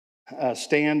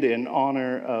stand in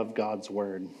honor of God's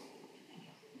word.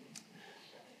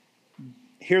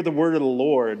 Hear the word of the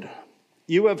Lord.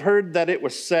 You have heard that it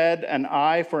was said, an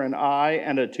eye for an eye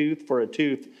and a tooth for a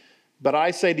tooth. But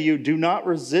I say to you, do not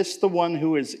resist the one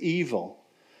who is evil.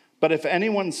 But if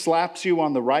anyone slaps you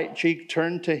on the right cheek,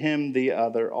 turn to him the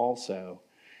other also.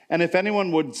 And if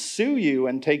anyone would sue you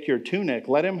and take your tunic,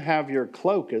 let him have your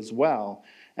cloak as well.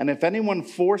 And if anyone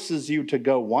forces you to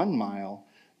go 1 mile,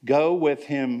 go with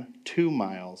him 2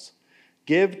 miles.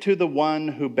 Give to the one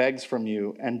who begs from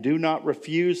you, and do not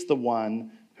refuse the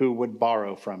one who would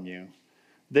borrow from you.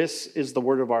 This is the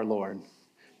word of our Lord.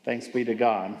 Thanks be to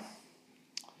God.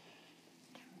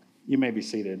 You may be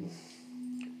seated.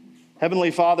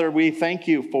 Heavenly Father, we thank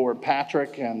you for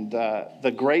Patrick and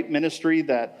the great ministry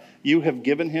that you have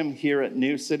given him here at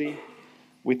New City.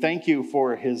 We thank you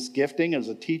for his gifting as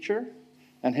a teacher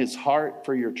and his heart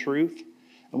for your truth.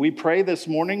 And we pray this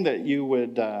morning that you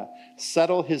would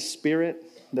settle his spirit,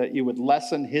 that you would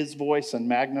lessen his voice and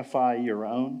magnify your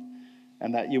own,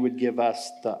 and that you would give us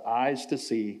the eyes to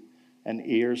see and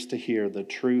ears to hear the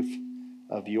truth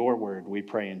of your word. We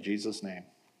pray in Jesus' name.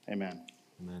 Amen.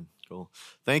 Amen. Cool.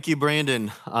 Thank you,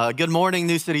 Brandon. Good morning,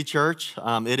 New City Church.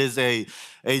 It is a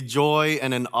joy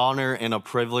and an honor and a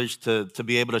privilege to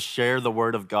be able to share the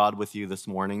word of God with you this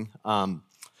morning.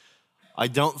 I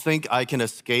don't think I can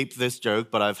escape this joke,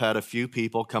 but I've had a few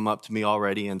people come up to me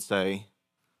already and say,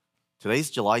 today's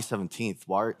July 17th.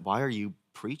 Why are you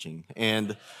preaching?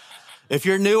 And if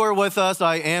you're newer with us,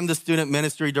 I am the student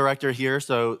ministry director here.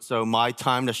 So my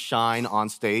time to shine on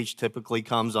stage typically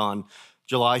comes on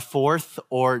July 4th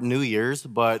or New Year's,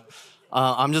 but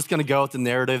I'm just going to go with the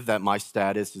narrative that my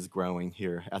status is growing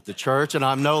here at the church, and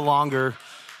I'm no longer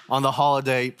on the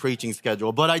holiday preaching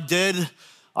schedule. But I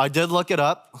did look it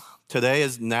up. Today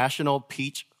is National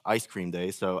Peach Ice Cream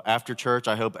Day, so after church,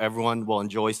 I hope everyone will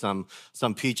enjoy some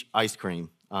peach ice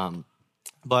cream.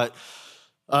 But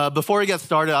before we get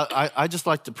started, I just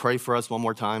like to pray for us one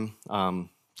more time.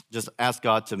 Just ask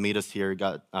God to meet us here.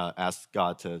 Ask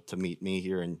God to meet me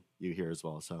here and you here as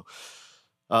well. So,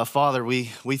 Father, we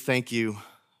thank you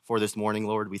for this morning,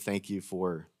 Lord. We thank you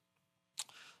for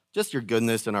just your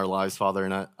goodness in our lives, Father.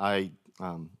 And I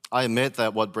admit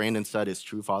that what Brandon said is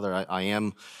true, Father. I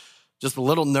am just a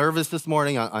little nervous this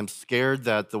morning. I'm scared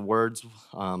that the words,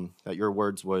 that your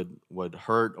words would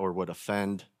hurt or would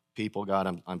offend people,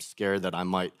 God. I'm scared that I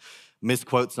might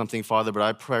misquote something, Father, but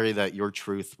I pray that your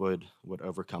truth would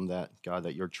overcome that, God,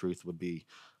 that your truth would be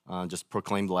just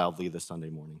proclaimed loudly this Sunday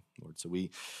morning, Lord. So we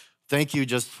thank you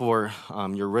just for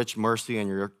your rich mercy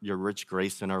and your rich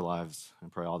grace in our lives. I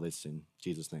pray all this in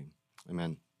Jesus' name.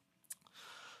 Amen.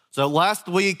 So last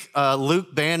week,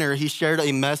 Luke Banner, he shared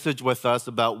a message with us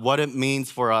about what it means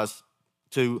for us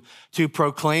to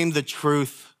proclaim the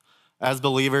truth as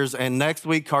believers. And next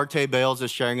week, Carte Bales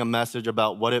is sharing a message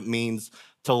about what it means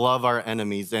to love our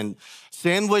enemies. And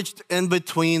sandwiched in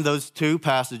between those two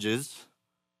passages,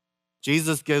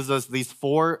 Jesus gives us these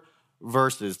 4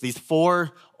 verses, these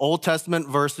 4 Old Testament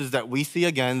verses that we see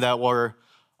again that were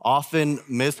often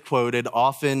misquoted,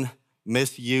 often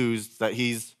misused, that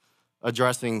he's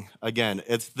addressing again.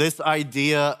 It's this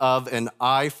idea of an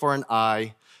eye for an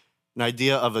eye, an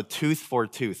idea of a tooth for a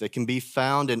tooth. It can be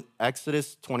found in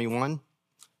Exodus 21,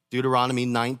 Deuteronomy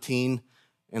 19,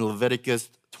 and Leviticus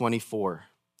 24.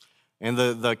 And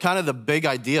the kind of the big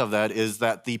idea of that is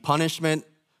that the punishment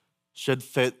should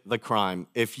fit the crime.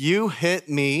 If you hit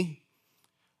me,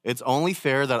 it's only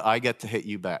fair that I get to hit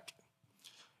you back.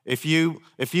 If you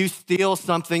steal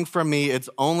something from me, it's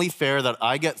only fair that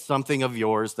I get something of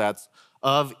yours that's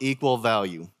of equal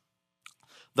value.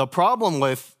 The problem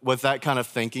with that kind of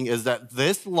thinking is that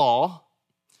this law,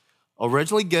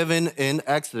 originally given in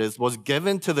Exodus, was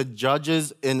given to the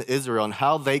judges in Israel on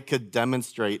how they could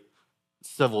demonstrate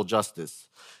civil justice.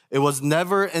 It was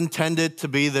never intended to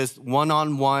be this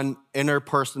one-on-one,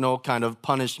 interpersonal kind of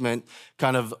punishment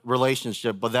kind of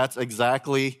relationship, but that's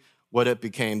exactly what it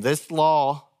became. This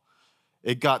law,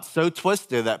 it got so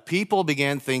twisted that people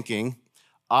began thinking,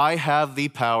 I have the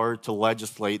power to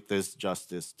legislate this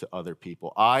justice to other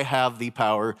people. I have the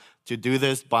power to do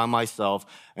this by myself.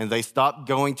 And they stopped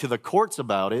going to the courts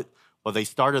about it, but they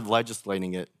started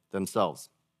legislating it themselves.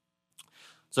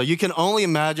 So you can only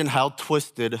imagine how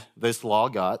twisted this law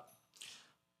got.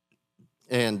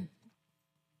 And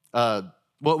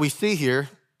what we see here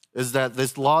is that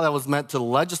this law that was meant to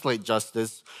legislate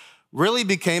justice really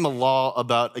became a law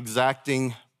about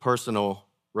exacting personal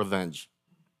revenge.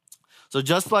 So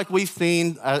just like we've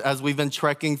seen as we've been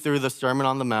trekking through the Sermon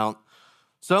on the Mount,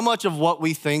 So much of what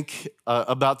we think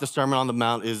about the Sermon on the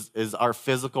Mount is our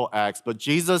physical acts, but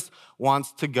Jesus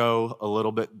wants to go a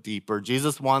little bit deeper.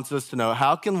 Jesus wants us to know,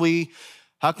 how can we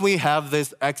have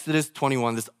this Exodus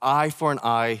 21, this eye for an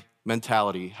eye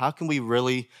mentality? How can we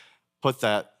really put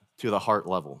that to the heart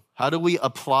level? How do we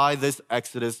apply this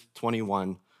Exodus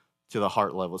 21 to the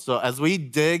heart level? So as we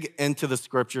dig into the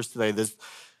scriptures today, this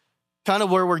kind of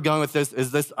where we're going with this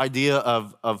is this idea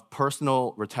of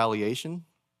personal retaliation,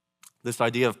 this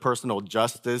idea of personal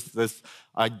justice, this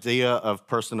idea of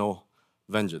personal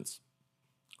vengeance.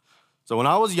 So when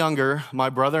I was younger, my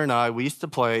brother and I, we used to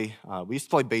play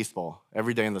baseball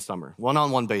every day in the summer,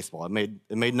 one-on-one baseball. It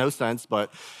made no sense,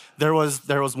 but there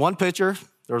was one pitcher,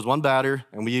 there was one batter,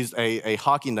 and we used a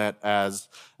hockey net as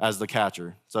the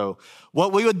catcher. So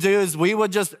what we would do is we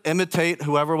would just imitate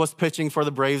whoever was pitching for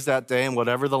the Braves that day and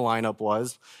whatever the lineup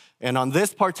was. And on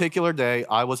this particular day,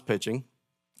 I was pitching.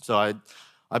 So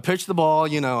I pitched the ball.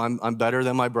 I'm better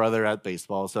than my brother at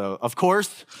baseball. So of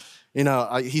course,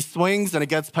 he swings and it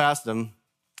gets past him.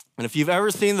 And if you've ever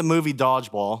seen the movie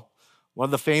Dodgeball, one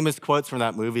of the famous quotes from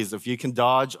that movie is, if you can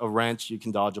dodge a wrench, you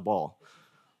can dodge a ball.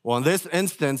 Well, in this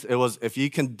instance, it was, if you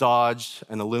can dodge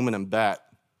an aluminum bat,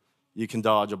 you can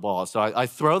dodge a ball. So I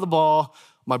throw the ball,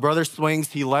 my brother swings,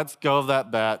 he lets go of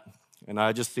that bat, and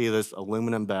I just see this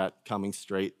aluminum bat coming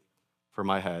straight for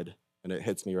my head, and it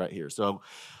hits me right here. So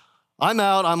I'm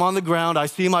out, I'm on the ground, I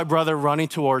see my brother running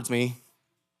towards me,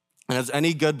 and as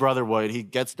any good brother would, he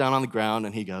gets down on the ground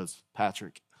and he goes,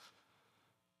 "Patrick,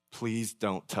 please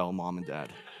don't tell mom and dad."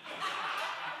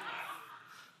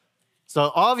 So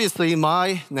obviously,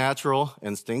 my natural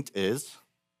instinct is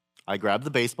I grab the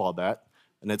baseball bat,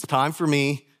 and it's time for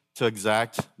me to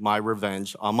exact my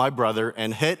revenge on my brother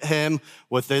and hit him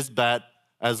with this bat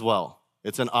as well.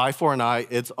 It's an eye for an eye.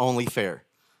 It's only fair.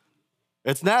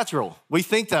 It's natural. We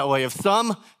think that way. If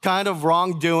some kind of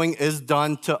wrongdoing is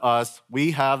done to us,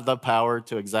 we have the power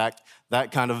to exact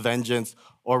that kind of vengeance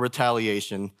or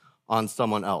retaliation on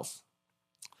someone else.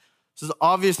 This is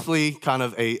obviously kind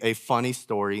of a funny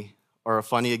story or a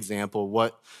funny example.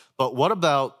 But what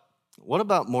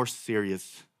about more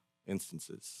serious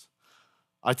instances?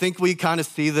 I think we kind of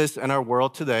see this in our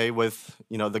world today with,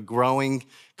 the growing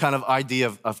kind of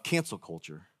idea of cancel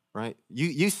culture, right?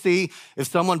 You see, if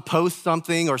someone posts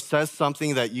something or says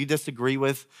something that you disagree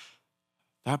with,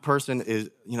 that person is,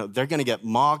 they're gonna get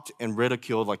mocked and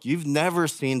ridiculed like you've never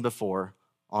seen before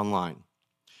online.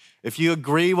 If you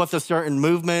agree with a certain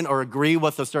movement or agree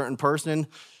with a certain person,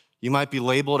 you might be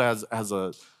labeled as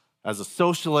a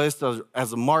socialist,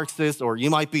 as a Marxist, or you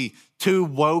might be too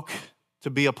woke to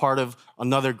be a part of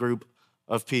another group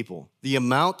of people. The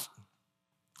amount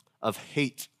of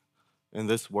hate in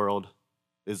this world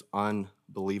is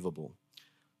unbelievable.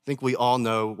 I think we all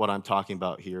know what I'm talking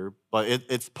about here, but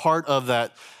it's part of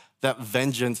that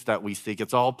vengeance that we seek.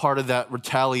 It's all part of that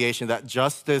retaliation, that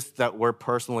justice that we're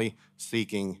personally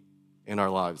seeking in our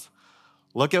lives.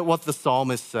 Look at what the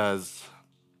psalmist says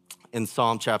in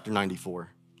Psalm chapter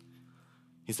 94.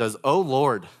 He says, "O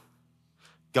Lord,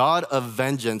 God of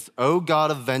vengeance, O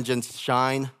God of vengeance,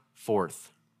 shine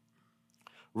forth.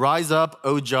 Rise up,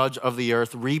 O judge of the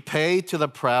earth, repay to the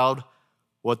proud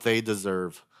what they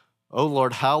deserve. O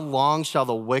Lord, how long shall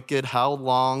the wicked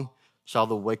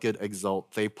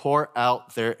exult? They pour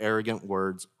out their arrogant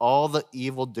words. All the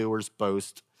evildoers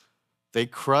boast. They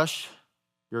crush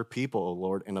your people, O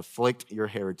Lord, and afflict your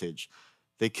heritage.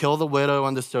 They kill the widow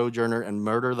and the sojourner and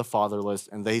murder the fatherless,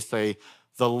 and they say,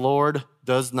 the Lord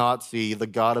does not see, the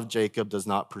God of Jacob does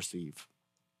not perceive."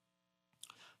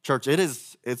 Church,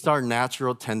 it's our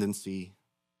natural tendency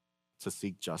to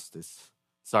seek justice.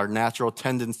 It's our natural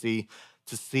tendency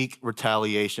to seek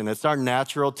retaliation. It's our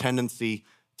natural tendency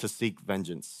to seek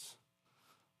vengeance.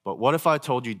 But what if I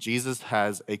told you Jesus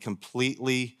has a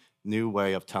completely new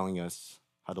way of telling us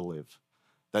how to live?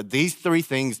 That these three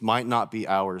things might not be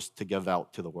ours to give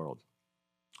out to the world.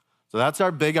 So that's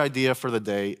our big idea for the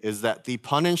day, is that the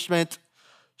punishment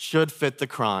should fit the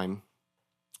crime,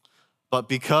 but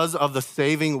because of the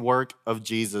saving work of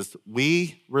Jesus,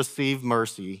 we receive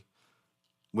mercy.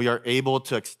 We are able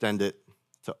to extend it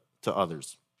to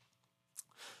others.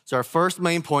 So our first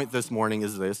main point this morning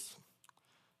is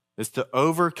to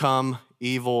overcome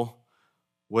evil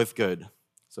with good.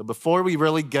 So before we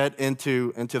really get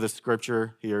into the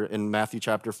scripture here in Matthew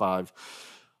chapter 5,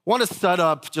 I want to set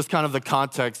up just kind of the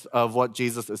context of what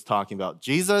Jesus is talking about.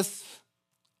 Jesus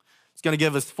is going to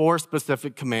give us 4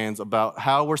 specific commands about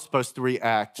how we're supposed to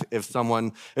react if some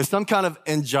kind of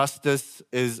injustice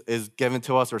is given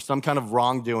to us or some kind of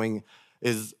wrongdoing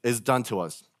is done to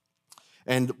us.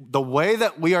 And the way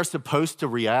that we are supposed to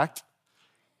react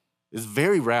is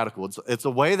very radical. It's a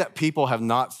way that people have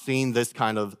not seen this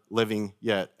kind of living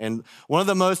yet. And one of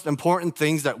the most important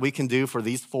things that we can do for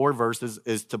these 4 verses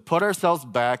is to put ourselves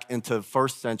back into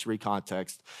first century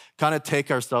context, kind of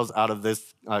take ourselves out of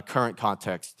this current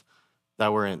context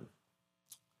that we're in.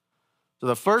 So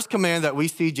the first command that we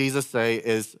see Jesus say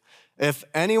is, if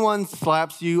anyone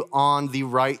slaps you on the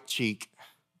right cheek,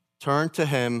 turn to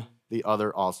him the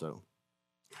other also.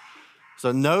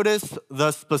 So notice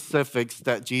the specifics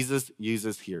that Jesus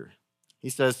uses here. He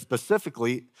says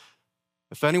specifically,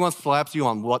 if anyone slaps you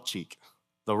on what cheek?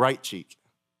 The right cheek.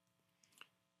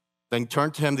 Then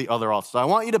turn to him the other also. So I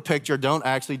want you to picture, don't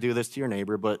actually do this to your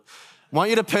neighbor, but I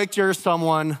want you to picture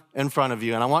someone in front of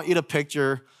you, and I want you to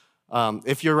picture,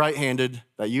 if you're right-handed,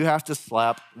 that you have to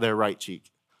slap their right cheek.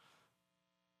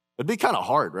 It'd be kind of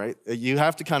hard, right? You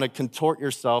have to kind of contort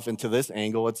yourself into this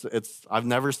angle. I've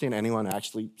never seen anyone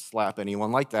actually slap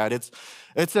anyone like that.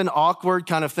 It's an awkward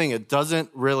kind of thing. It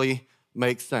doesn't really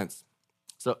make sense.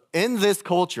 So in this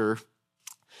culture,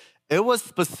 it was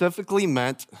specifically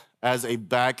meant as a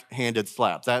backhanded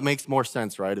slap. That makes more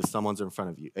sense, right? If someone's in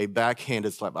front of you, a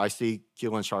backhanded slap. I see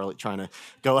Q and Charlotte trying to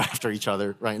go after each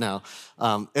other right now.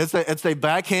 It's a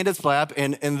backhanded slap,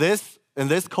 and in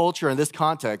this culture, in this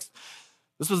context,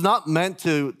 this was not meant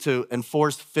to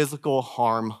enforce physical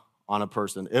harm on a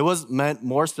person. It was meant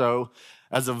more so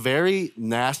as a very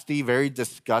nasty, very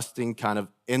disgusting kind of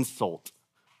insult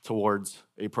towards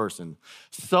a person.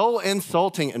 So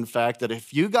insulting, in fact, that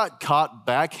if you got caught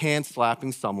backhand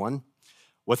slapping someone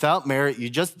without merit, you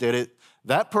just did it,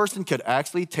 that person could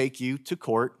actually take you to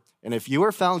court, and if you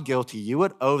were found guilty, you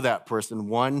would owe that person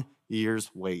 1 year's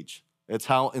wage. It's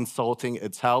how insulting,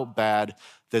 it's how bad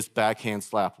this backhand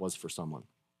slap was for someone.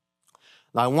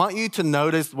 Now, I want you to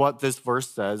notice what this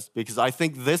verse says, because I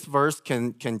think this verse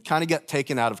can kind of get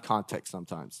taken out of context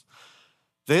sometimes.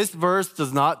 This verse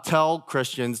does not tell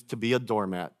Christians to be a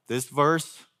doormat. This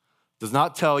verse does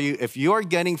not tell you if you are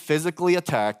getting physically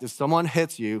attacked, if someone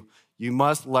hits you, you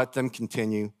must let them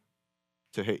continue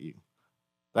to hit you.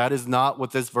 That is not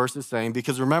what this verse is saying,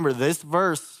 because remember, this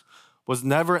verse was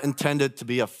never intended to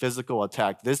be a physical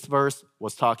attack. This verse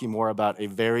was talking more about a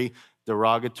very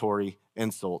derogatory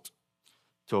insult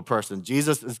to a person.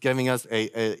 Jesus is giving us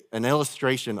an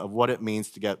illustration of what it means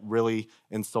to get really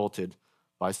insulted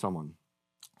by someone.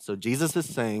 So Jesus is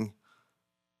saying,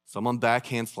 someone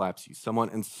backhand slaps you, someone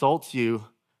insults you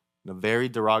in a very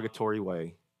derogatory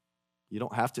way. You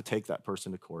don't have to take that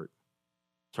person to court.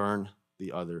 Turn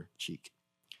the other cheek.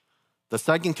 The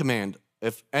second command,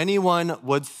 if anyone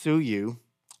would sue you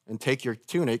and take your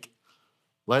tunic,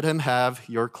 let him have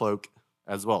your cloak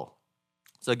as well.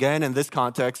 So again, in this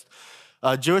context,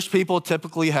 Jewish people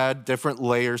typically had different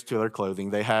layers to their clothing.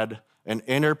 They had an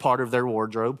inner part of their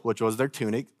wardrobe, which was their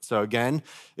tunic. So again,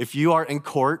 if you are in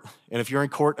court, and if you're in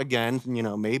court again,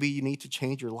 maybe you need to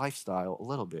change your lifestyle a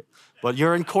little bit. But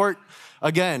you're in court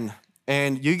again,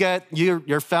 and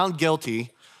you're found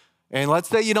guilty, and let's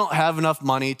say you don't have enough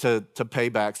money to pay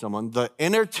back someone. The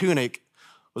inner tunic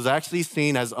was actually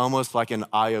seen as almost like an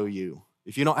IOU.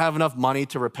 If you don't have enough money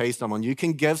to repay someone, you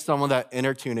can give someone that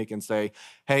inner tunic and say,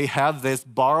 hey, have this,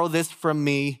 borrow this from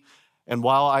me, and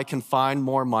while I can find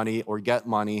more money or get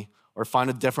money or find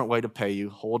a different way to pay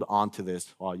you, hold on to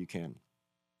this while you can.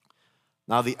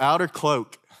 Now, the outer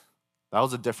cloak, that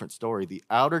was a different story. The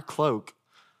outer cloak,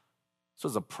 this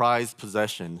was a prized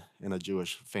possession in a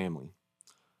Jewish family.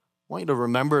 I want you to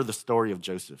remember the story of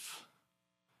Joseph.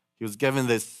 He was given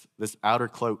this outer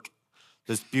cloak,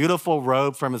 this beautiful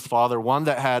robe from his father, one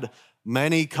that had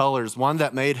many colors, one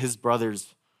that made his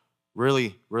brothers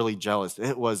really, really jealous.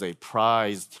 It was a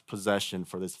prized possession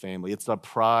for this family. It's a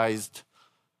prized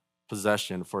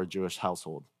possession for a Jewish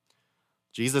household.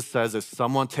 Jesus says if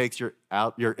someone takes your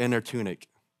inner tunic,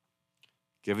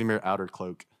 give him your outer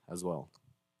cloak as well.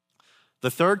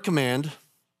 The third command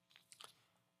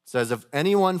says if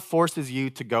anyone forces you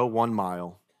to go 1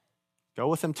 mile, go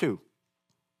with him 2.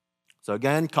 So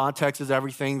again, context is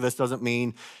everything. This doesn't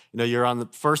mean, you're on the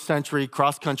first century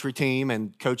cross-country team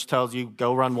and coach tells you,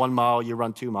 go run 1 mile, you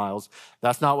run 2 miles.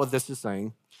 That's not what this is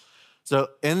saying. So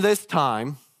in this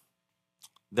time,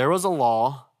 there was a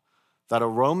law that a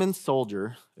Roman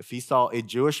soldier, if he saw a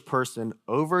Jewish person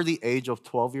over the age of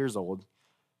 12 years old,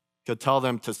 could tell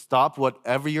them to stop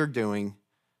whatever you're doing,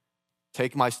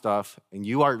 take my stuff, and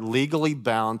you are legally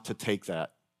bound to take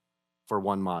that for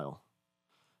 1 mile.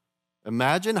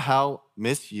 Imagine how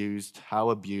misused,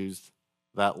 how abused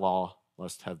that law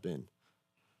must have been.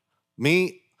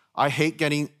 Me, I hate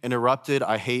getting interrupted.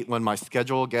 I hate when my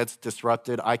schedule gets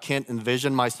disrupted. I can't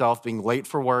envision myself being late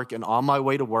for work, and on my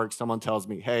way to work, someone tells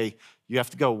me, hey, you have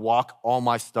to go walk all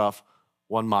my stuff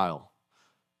 1 mile.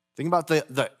 Think about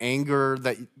the anger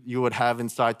that you would have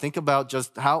inside. Think about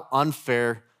just how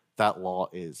unfair that law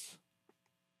is.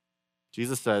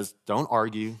 Jesus says, don't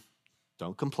argue,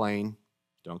 don't complain,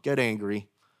 don't get angry.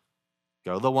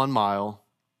 Go the 1 mile,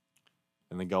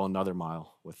 and then go another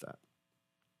mile with that.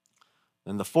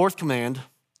 And the fourth command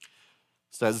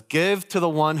says, give to the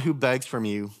one who begs from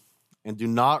you, and do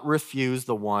not refuse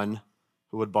the one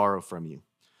who would borrow from you.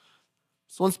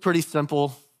 This one's pretty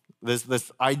simple.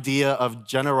 This idea of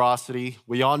generosity.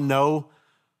 We all know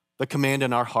the command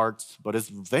in our hearts, but it's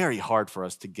very hard for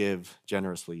us to give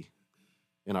generously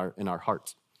in our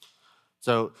hearts.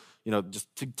 So,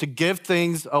 just to give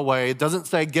things away. It doesn't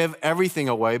say give everything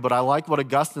away, but I like what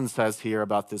Augustine says here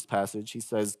about this passage. He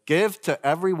says, give to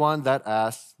everyone that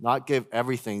asks, not give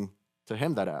everything to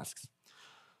him that asks.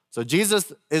 So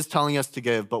Jesus is telling us to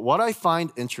give, but what I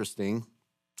find interesting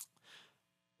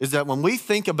is that when we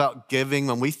think about giving,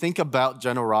 when we think about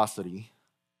generosity,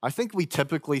 I think we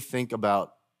typically think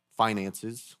about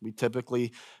finances. We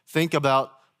typically think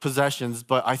about possessions,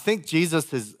 but I think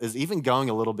Jesus is even going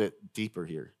a little bit deeper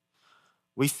here.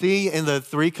 We see in the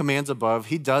 3 commands above,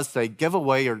 he does say, give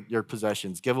away your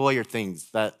possessions, give away your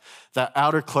things, that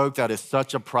outer cloak that is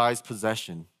such a prized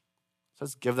possession. He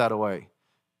says, give that away.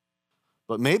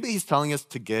 But maybe he's telling us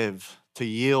to give, to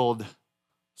yield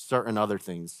certain other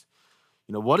things.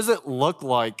 What does it look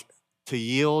like to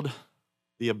yield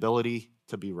the ability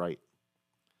to be right?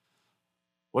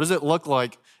 What does it look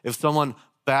like if someone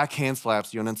backhand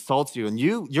slaps you and insults you and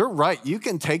you're right, you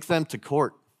can take them to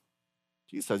court?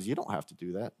 Jesus says you don't have to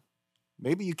do that.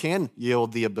 Maybe you can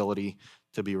yield the ability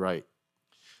to be right.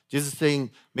 Jesus is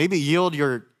saying maybe yield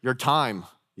your time.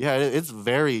 Yeah, it's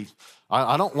very,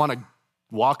 I don't want to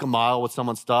walk a mile with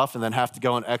someone's stuff and then have to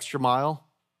go an extra mile.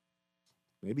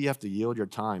 Maybe you have to yield your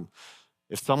time.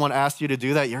 If someone asks you to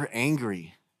do that, you're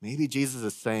angry. Maybe Jesus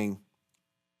is saying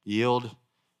yield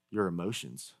your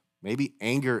emotions. Maybe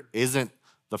anger isn't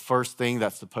the first thing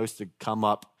that's supposed to come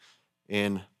up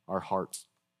in our hearts.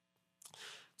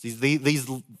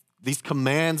 These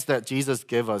commands that Jesus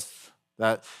gives us,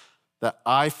 that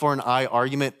eye for an eye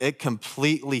argument, it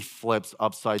completely flips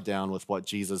upside down with what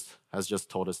Jesus has just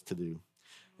told us to do.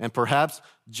 And perhaps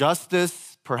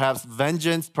justice, perhaps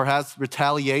vengeance, perhaps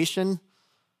retaliation,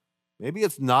 maybe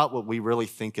it's not what we really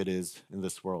think it is in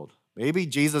this world. Maybe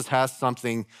Jesus has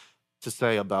something to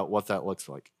say about what that looks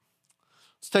like.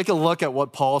 Let's take a look at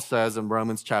what Paul says in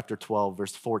Romans chapter 12,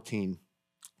 verse 14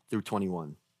 through 21.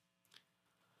 It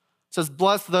says,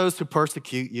 bless those who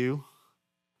persecute you.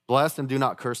 Bless and do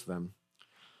not curse them.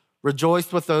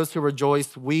 Rejoice with those who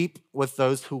rejoice. Weep with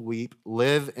those who weep.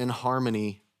 Live in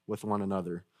harmony with one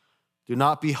another. Do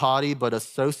not be haughty, but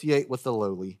associate with the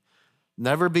lowly.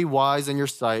 Never be wise in your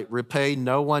sight. Repay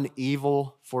no one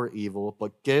evil for evil,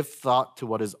 but give thought to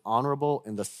what is honorable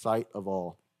in the sight of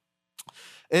all.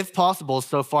 If possible,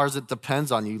 so far as it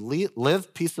depends on you,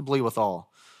 live peaceably with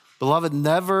all. Beloved,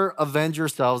 never avenge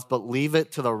yourselves, but leave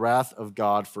it to the wrath of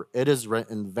God, for it is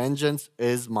written, vengeance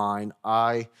is mine,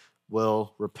 I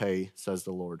will repay, says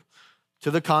the Lord.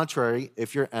 To the contrary,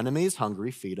 if your enemy is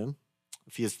hungry, feed him.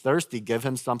 If he is thirsty, give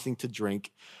him something to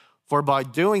drink. For by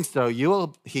doing so, you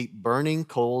will heap burning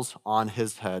coals on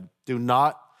his head. Do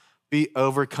not be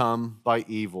overcome by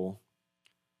evil,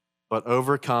 but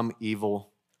overcome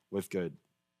evil with good.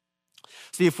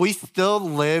 See, if we still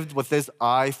lived with this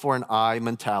eye for an eye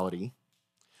mentality,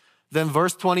 then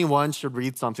verse 21 should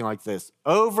read something like this: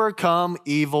 overcome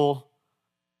evil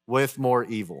with more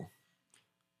evil.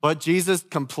 But Jesus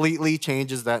completely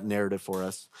changes that narrative for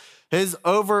us. His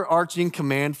overarching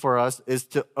command for us is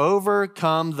to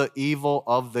overcome the evil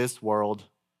of this world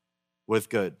with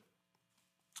good.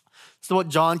 So what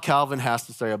John Calvin has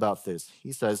to say about this,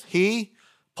 he says, he,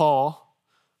 Paul,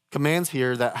 commands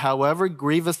here that however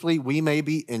grievously we may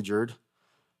be injured,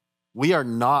 we are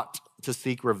not to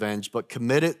seek revenge, but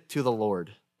commit it to the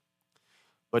Lord.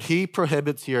 But he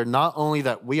prohibits here not only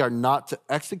that we are not to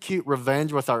execute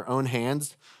revenge with our own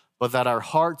hands, but that our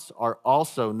hearts are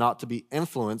also not to be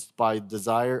influenced by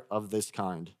desire of this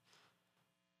kind.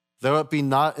 Though it be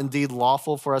not indeed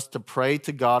lawful for us to pray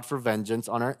to God for vengeance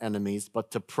on our enemies,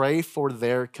 but to pray for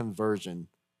their conversion,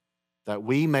 that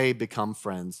we may become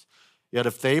friends. Yet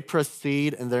if they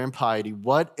proceed in their impiety,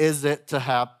 what is it to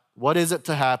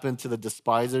happen to the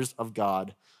despisers of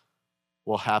God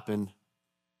will happen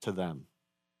to them.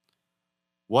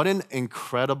 What an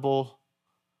incredible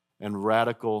and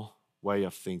radical way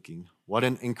of thinking. What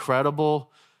an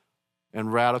incredible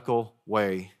and radical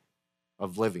way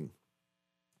of living.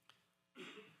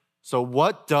 So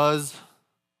what does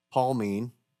Paul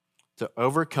mean to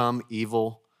overcome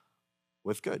evil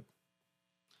with good?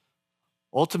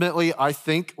 Ultimately, I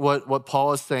think what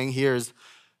Paul is saying here is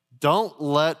don't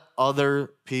let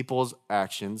other people's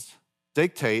actions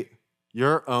dictate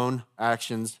your own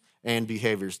actions and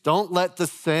behaviors. Don't let the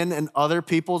sin in other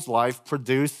people's life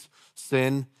produce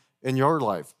sin in your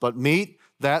life, but meet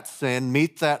that sin,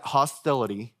 meet that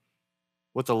hostility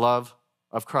with the love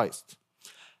of Christ.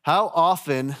 How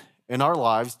often in our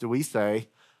lives do we say,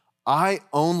 I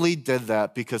only did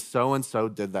that because so-and-so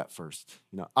did that first?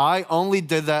 I only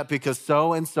did that because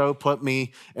so-and-so put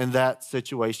me in that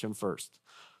situation first.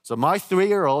 So my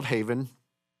 3-year-old Haven,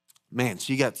 man,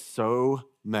 she gets so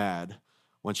mad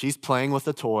when she's playing with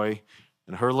a toy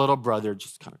and her little brother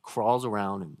just kind of crawls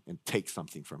around and takes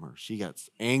something from her. She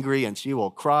gets angry and she will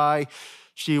cry.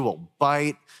 She will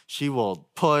bite. She will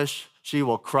push. She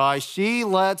will cry. She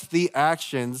lets the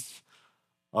actions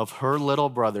of her little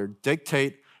brother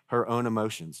dictate her own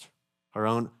emotions, her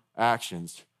own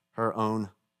actions, her own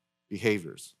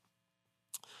behaviors.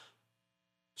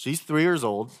 She's 3 years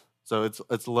old, so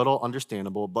it's a little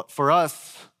understandable. But for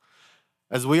us,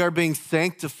 as we are being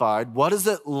sanctified, what does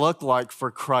it look like for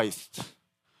Christ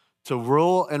to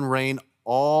rule and reign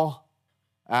all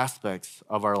aspects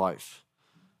of our life?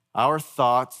 Our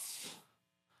thoughts,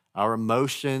 our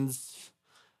emotions,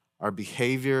 our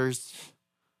behaviors,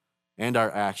 and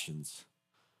our actions.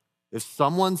 If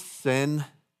someone's sin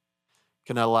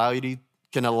can allow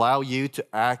you to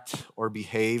act or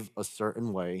behave a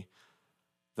certain way,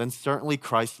 then certainly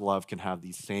Christ's love can have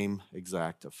the same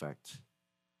exact effect.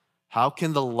 How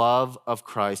can the love of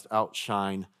Christ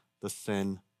outshine the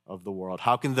sin of the world?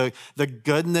 How can the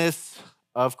goodness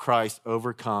of Christ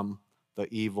overcome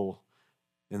the evil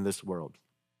in this world?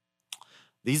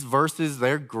 These verses,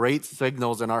 they're great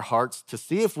signals in our hearts to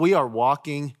see if we are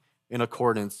walking in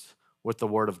accordance with the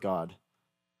Word of God.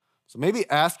 So maybe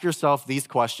ask yourself these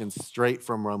questions straight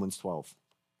from Romans 12.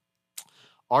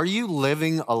 Are you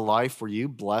living a life where you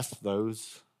bless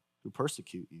those who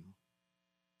persecute you?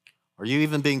 Are you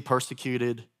even being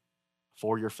persecuted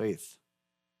for your faith?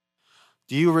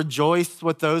 Do you rejoice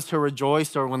with those who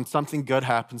rejoice, or when something good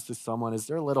happens to someone, is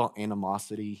there a little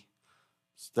animosity?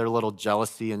 Is there a little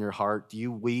jealousy in your heart? Do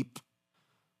you weep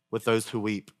with those who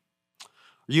weep?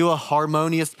 Are you a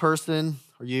harmonious person?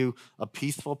 Are you a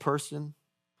peaceful person?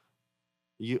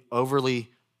 Are you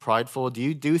overly prideful? Do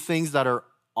you do things that are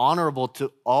honorable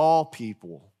to all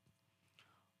people?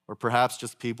 Or perhaps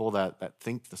just people that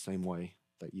think the same way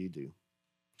that you do?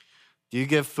 Do you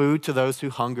give food to those who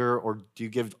hunger, or do you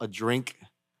give a drink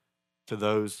to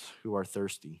those who are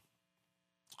thirsty?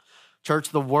 Church,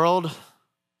 the world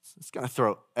is going to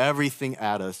throw everything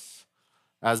at us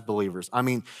as believers. I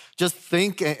mean, just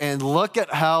think and look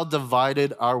at how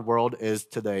divided our world is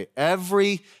today.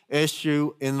 Every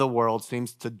issue in the world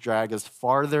seems to drag us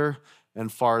farther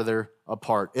and farther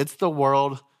apart. It's the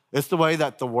way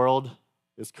that the world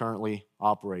is currently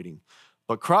operating.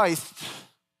 But Christ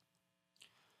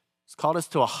has called us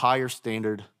to a higher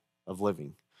standard of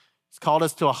living. He's called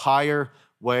us to a higher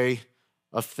way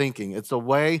of thinking. It's a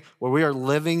way where we are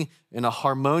living in a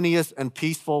harmonious and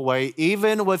peaceful way,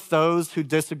 even with those who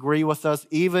disagree with us,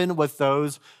 even with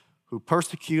those who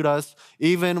persecute us,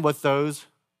 even with those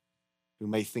who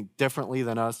may think differently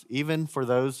than us, even for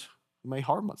those who may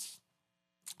harm us.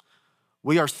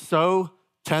 We are so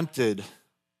tempted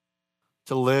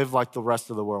to live like the rest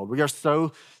of the world. We are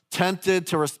so tempted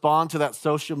to respond to that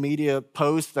social media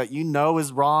post that you know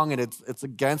is wrong and it's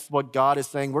against what God is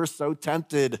saying. We're so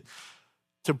tempted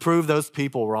to prove those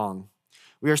people wrong.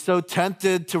 We are so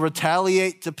tempted to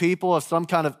retaliate to people if some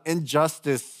kind of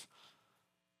injustice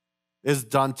is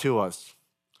done to us.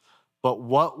 But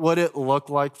what would it look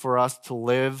like for us to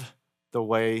live the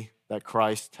way that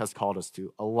Christ has called us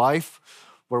to? A life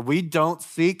where we don't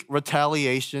seek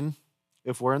retaliation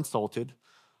if we're insulted.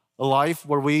 A life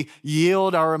where we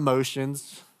yield our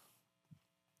emotions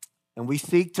and we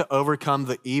seek to overcome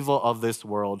the evil of this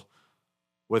world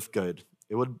with good.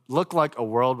 It would look like a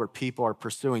world where people are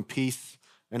pursuing peace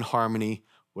and harmony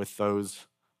with those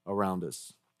around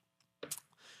us.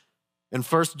 In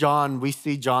 1 John, we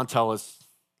see John tell us,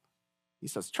 he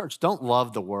says, church, don't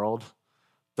love the world.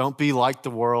 Don't be like the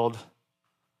world.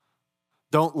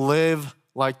 Don't live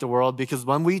like the world, because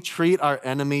when we treat our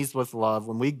enemies with love,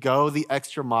 when we go the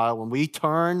extra mile, when we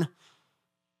turn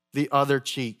the other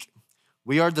cheek,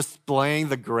 we are displaying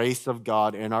the grace of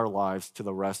God in our lives to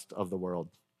the rest of the world.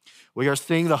 We are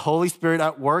seeing the Holy Spirit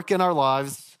at work in our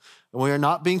lives, and we are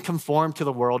not being conformed to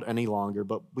the world any longer,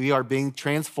 but we are being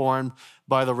transformed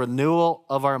by the renewal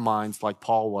of our minds, like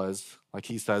Paul was, like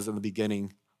he says in the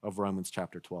beginning of Romans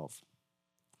chapter 12.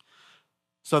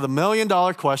 So the $1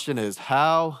 million question is,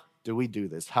 how do we do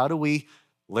this? How do we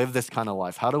live this kind of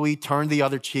life? How do we turn the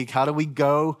other cheek? How do we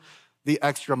go the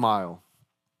extra mile?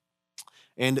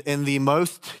 And in the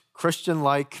most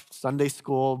Christian-like Sunday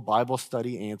school Bible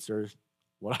study answer,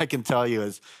 what I can tell you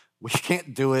is we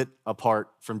can't do it apart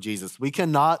from Jesus. We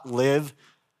cannot live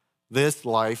this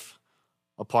life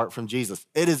apart from Jesus.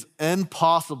 It is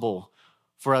impossible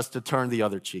for us to turn the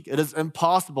other cheek. It is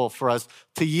impossible for us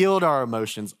to yield our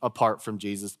emotions apart from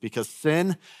Jesus because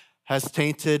sin has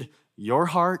tainted your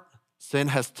heart, sin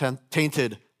has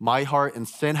tainted my heart, and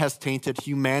sin has tainted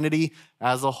humanity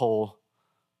as a whole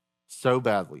so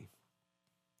badly.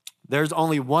 There's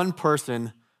only one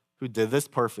person who did this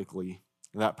perfectly,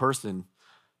 and that person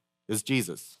is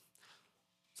Jesus.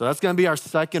 So that's going to be our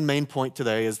second main point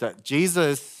today, is that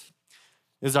Jesus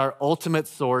is our ultimate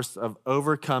source of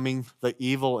overcoming the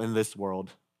evil in this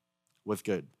world with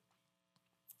good.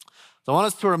 So I want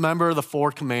us to remember the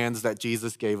 4 commands that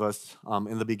Jesus gave us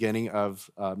in the beginning of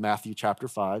Matthew chapter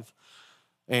 5.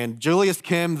 And Julius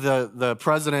Kim, the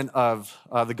president of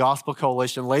the Gospel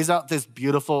Coalition, lays out this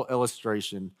beautiful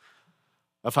illustration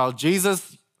of how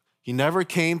Jesus, he never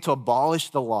came to abolish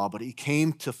the law, but he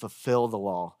came to fulfill the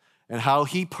law, and how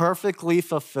he perfectly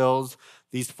fulfills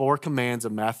these 4 commands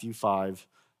of Matthew 5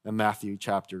 and Matthew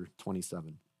chapter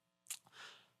 27.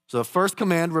 So the first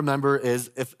command, remember,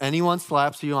 is if anyone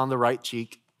slaps you on the right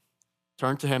cheek,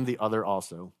 turn to him the other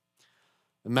also.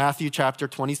 In Matthew chapter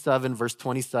 27, verse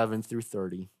 27 through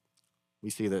 30, we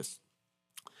see this.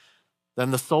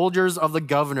 Then the soldiers of the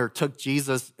governor took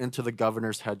Jesus into the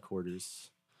governor's headquarters,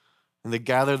 and they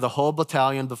gathered the whole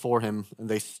battalion before him, and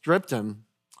they stripped him.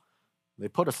 They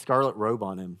put a scarlet robe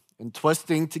on him, and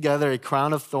twisting together a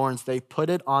crown of thorns, they put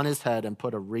it on his head and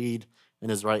put a reed in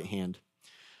his right hand.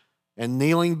 And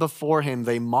kneeling before him,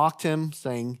 they mocked him,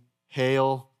 saying,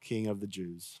 "Hail, King of the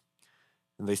Jews."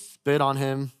 And they spit on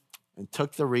him and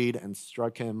took the reed and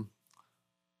struck him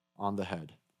on the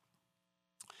head.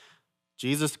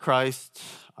 Jesus Christ,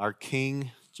 our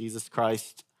King, Jesus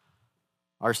Christ,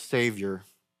 our Savior,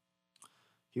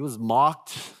 he was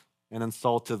mocked and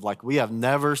insulted like we have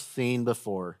never seen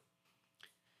before.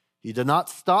 He did not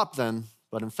stop them,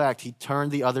 but in fact, he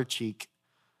turned the other cheek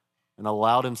and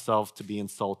allowed himself to be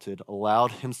insulted,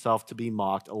 allowed himself to be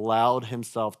mocked, allowed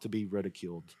himself to be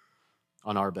ridiculed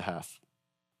on our behalf.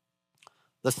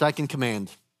 The second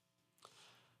command,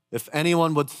 if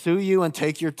anyone would sue you and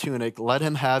take your tunic, let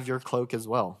him have your cloak as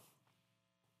well.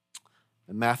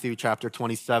 In Matthew chapter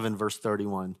 27, verse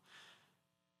 31,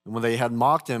 and when they had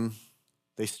mocked him,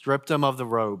 they stripped him of the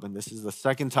robe, and this is the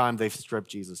second time they've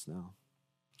stripped Jesus now.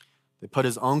 They put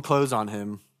his own clothes on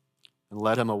him and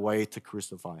led him away to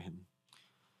crucify him.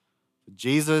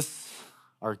 Jesus,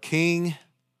 our King,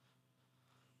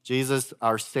 Jesus,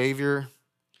 our Savior,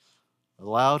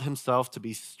 allowed himself to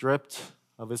be stripped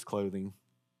of his clothing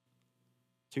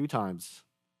 2 times.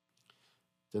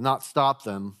 Did not stop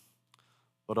them,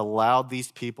 but allowed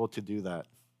these people to do that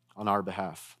on our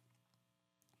behalf.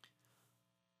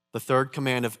 The third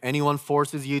command, if anyone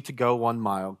forces you to go 1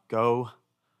 mile, go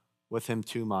with him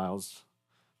 2 miles.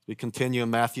 We continue in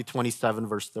Matthew 27,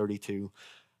 verse 32.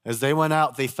 As they went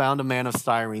out, they found a man of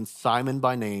Cyrene, Simon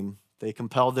by name. They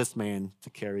compelled this man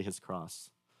to carry his cross.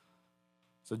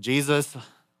 So Jesus,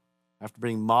 after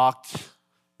being mocked,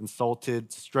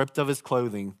 insulted, stripped of his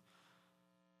clothing,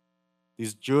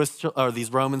 these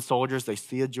Roman soldiers, they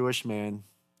see a Jewish man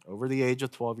over the age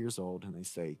of 12 years old, and they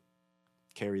say,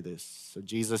 carry this. So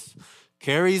Jesus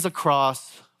carries a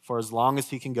cross for as long as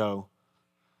he can go,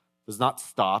 does not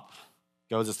stop,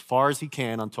 goes as far as he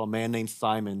can until a man named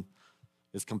Simon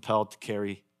is compelled to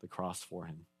carry the cross for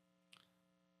him.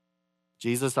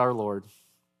 Jesus, our Lord,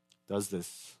 does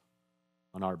this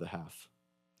on our behalf.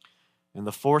 And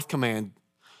the fourth command,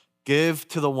 give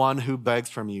to the one who begs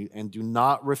from you, and do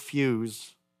not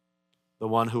refuse the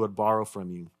one who would borrow from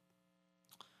you.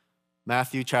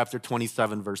 Matthew chapter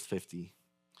 27, verse 50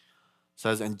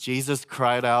 says, and Jesus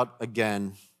cried out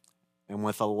again, and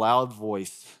with a loud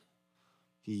voice,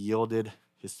 he yielded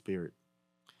his spirit.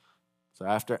 So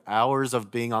after hours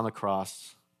of being on the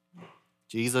cross,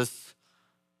 Jesus,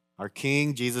 our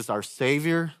King, Jesus, our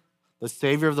Savior, the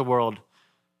Savior of the world,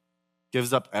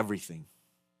 gives up everything.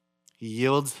 He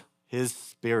yields his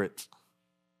spirit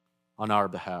on our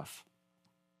behalf.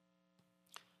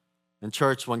 And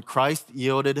church, when Christ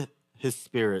yielded his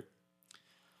spirit,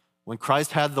 when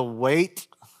Christ had the weight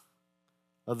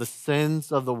of the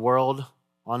sins of the world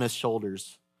on his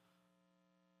shoulders,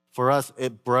 for us,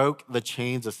 it broke the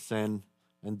chains of sin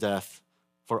and death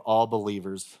for all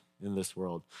believers in this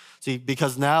world. See,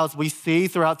 because now as we see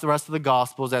throughout the rest of the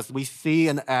Gospels, as we see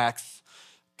in Acts,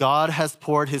 God has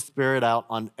poured his Spirit out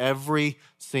on every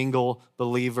single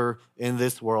believer in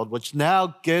this world, which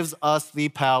now gives us the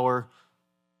power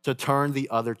to turn the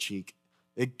other cheek.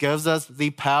 It gives us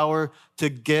the power to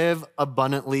give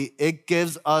abundantly. It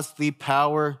gives us the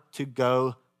power to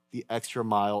go the extra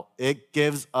mile. It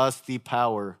gives us the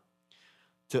power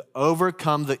to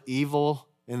overcome the evil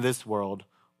in this world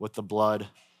with the blood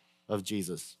of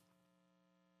Jesus.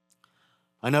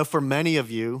 I know for many of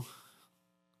you,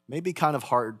 it may be kind of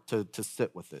hard to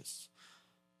sit with this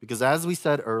because as we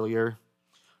said earlier,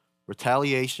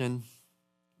 retaliation,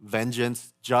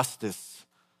 vengeance, justice,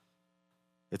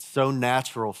 it's so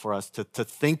natural for us to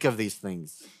think of these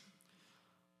things. I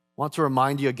want to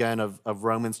remind you again of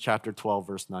Romans chapter 12,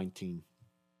 verse 19.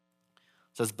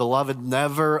 It says, "Beloved,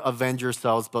 never avenge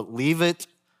yourselves, but leave it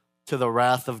to the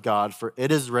wrath of God, for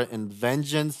it is written,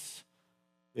 'Vengeance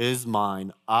is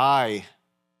mine, I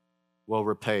will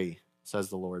repay,' says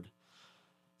the Lord."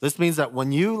 This means that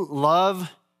when you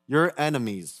love your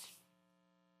enemies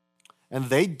and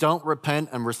they don't repent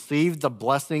and receive the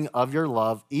blessing of your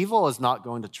love, evil is not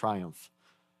going to triumph.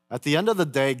 At the end of the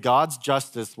day, God's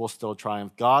justice will still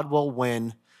triumph. God will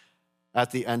win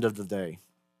at the end of the day.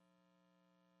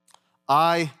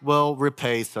 I will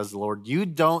repay, says the Lord. You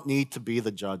don't need to be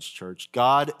the judge, church.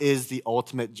 God is the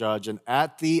ultimate judge, and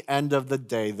at the end of the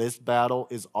day, this battle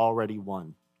is already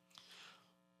won.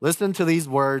 Listen to these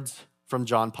words from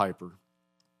John Piper.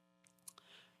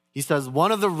 He says,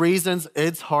 "One of the reasons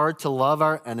it's hard to love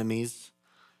our enemies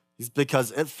is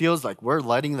because it feels like we're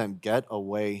letting them get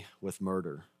away with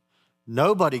murder.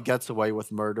 Nobody gets away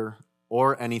with murder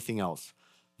or anything else.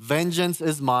 Vengeance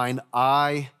is mine,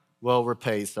 I will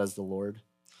repay, says the Lord.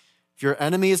 If your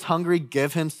enemy is hungry,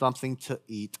 give him something to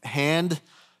eat. Hand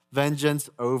vengeance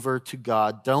over to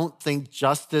God. Don't think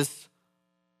justice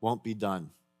won't be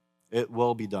done. It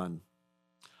will be done.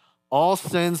 All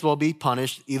sins will be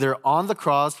punished either on the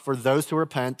cross for those who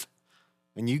repent,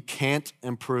 and you can't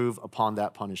improve upon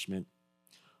that punishment,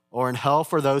 or in hell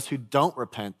for those who don't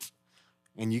repent,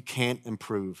 and you can't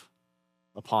improve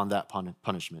upon that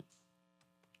punishment.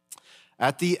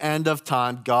 At the end of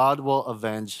time, God will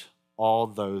avenge all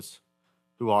those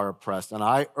who are oppressed. And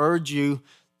I urge you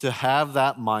to have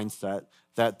that mindset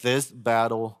that this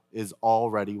battle is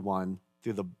already won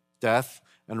through the death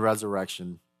and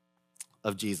resurrection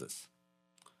of Jesus.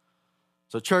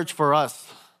 So, church, for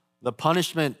us, the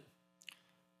punishment,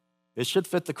 it should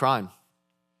fit the crime.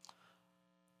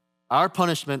 Our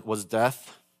punishment was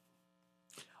death.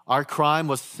 Our crime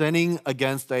was sinning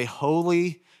against a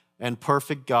holy and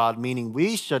perfect God, meaning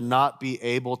we should not be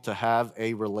able to have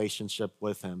a relationship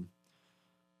with him.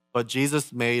 But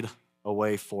Jesus made a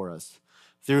way for us.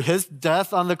 Through his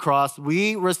death on the cross,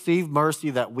 we receive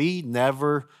mercy that we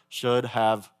never should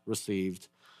have received.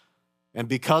 And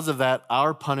because of that,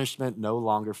 our punishment no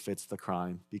longer fits the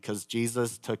crime because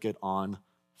Jesus took it on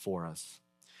for us.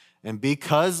 And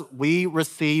because we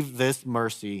receive this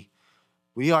mercy,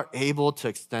 we are able to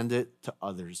extend it to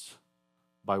others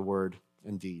by word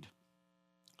and deed.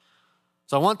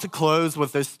 So I want to close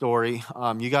with this story.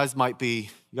 You guys might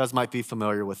be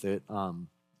familiar with it.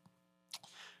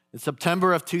 In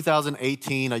September of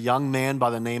 2018, a young man by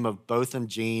the name of Botham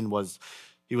Jean was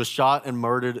shot and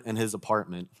murdered in his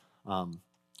apartment.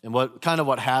 And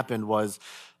what happened was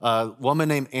a woman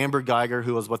named Amber Geiger,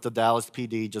 who was with the Dallas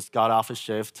PD, just got off a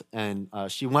shift, and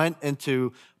she went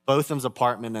into Botham's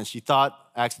apartment, and she thought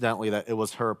accidentally that it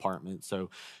was her apartment. So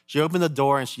she opened the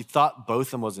door, and she thought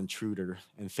Botham was an intruder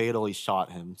and fatally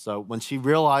shot him. So when she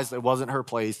realized it wasn't her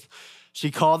place,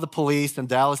 she called the police, and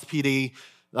Dallas PD,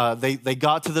 they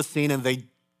got to the scene, and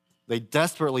they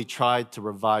desperately tried to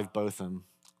revive Botham,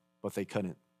 but they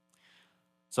couldn't.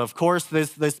 So of course,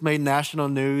 this made national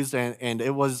news, and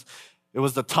it was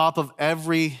the top of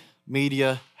every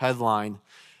media headline.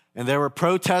 And there were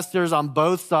protesters on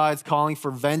both sides calling for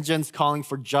vengeance, calling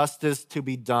for justice to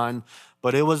be done.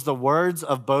 But it was the words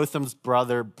of Botham's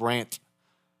brother, Brant,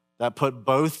 that put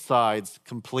both sides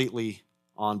completely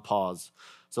on pause.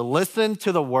 So listen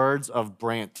to the words of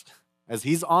Brant as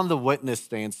he's on the witness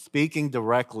stand speaking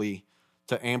directly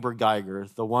to Amber Geiger,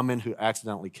 the woman who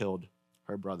accidentally killed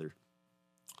her brother.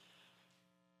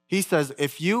 He says,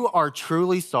 "If you are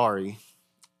truly sorry,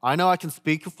 I know I can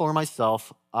speak for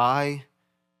myself. I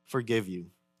forgive you.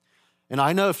 And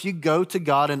I know if you go to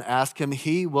God and ask him,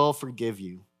 he will forgive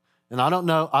you. And I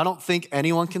don't think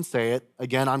anyone can say it.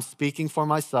 Again, I'm speaking for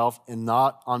myself and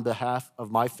not on behalf of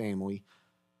my family.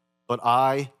 But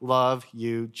I love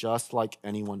you just like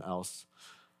anyone else.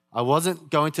 I wasn't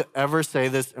going to ever say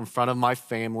this in front of my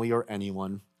family or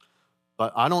anyone,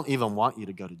 but I don't even want you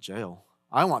to go to jail.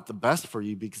 I want the best for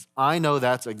you because I know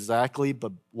that's exactly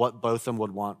what Botham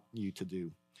would want you to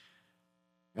do.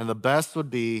 And the best would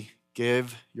be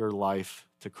give your life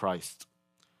to Christ.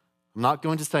 I'm not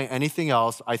going to say anything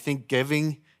else. I think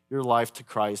giving your life to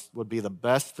Christ would be the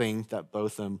best thing that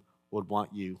Botham would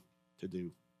want you to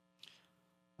do.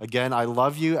 Again, I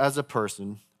love you as a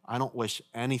person. I don't wish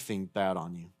anything bad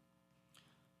on you.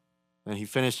 And he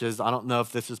finishes, I don't know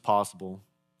if this is possible,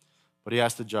 but he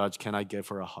asked the judge, can I give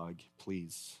her a hug?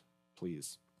 Please,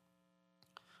 please.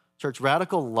 Church,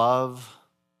 radical love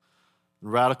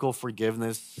and radical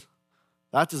forgiveness,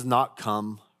 that does not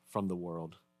come from the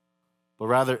world, but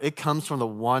rather it comes from the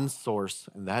one source,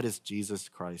 and that is Jesus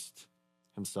Christ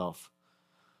himself.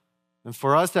 And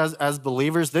for us as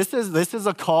believers, this is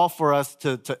a call for us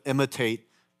to imitate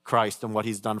Christ and what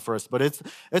he's done for us, but it's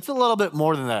a little bit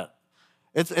more than that.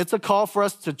 It's a call for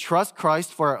us to trust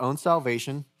Christ for our own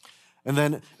salvation, and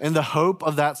then in the hope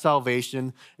of that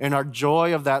salvation, in our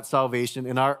joy of that salvation,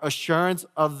 in our assurance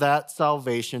of that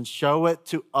salvation, show it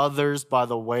to others by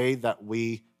the way that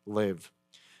we live.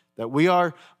 That we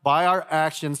are, by our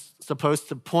actions, supposed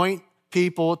to point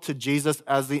people to Jesus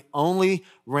as the only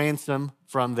ransom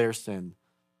from their sin.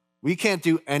 We can't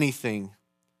do anything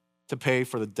to pay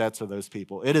for the debts of those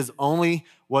people. It is only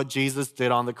what Jesus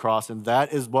did on the cross, and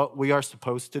that is what we are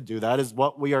supposed to do. That is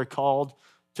what we are called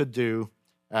to do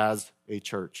as a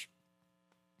church.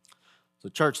 So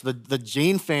church, the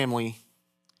Jean family,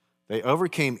 they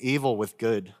overcame evil with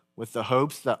good, with the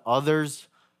hopes that others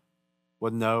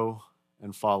would know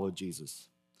and follow Jesus.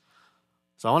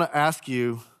 So I want to ask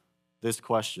you this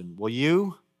question. Will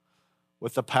you,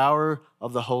 with the power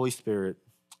of the Holy Spirit,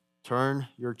 turn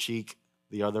your cheek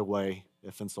the other way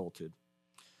if insulted?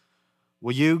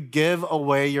 Will you give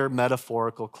away your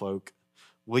metaphorical cloak?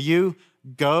 Will you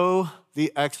go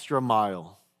the extra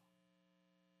mile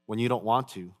when you don't want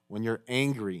to, when you're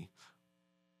angry,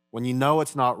 when you know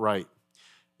it's not right?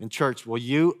 In church, will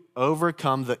you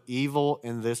overcome the evil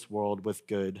in this world with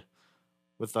good,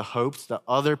 with the hopes that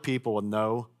other people will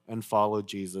know and follow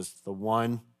Jesus, the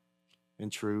one and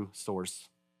true source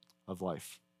of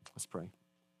life? Let's pray.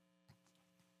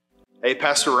 Hey,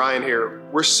 Pastor Ryan here.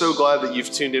 We're so glad that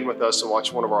you've tuned in with us and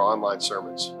watched one of our online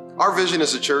sermons. Our vision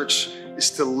as a church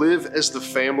is to live as the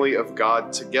family of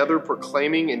God, together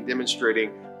proclaiming and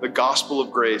demonstrating the gospel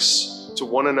of grace to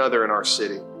one another in our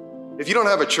city. If you don't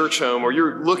have a church home or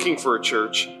you're looking for a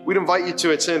church, we'd invite you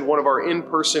to attend one of our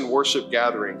in-person worship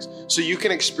gatherings so you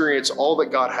can experience all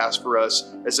that God has for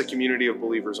us as a community of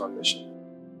believers on mission.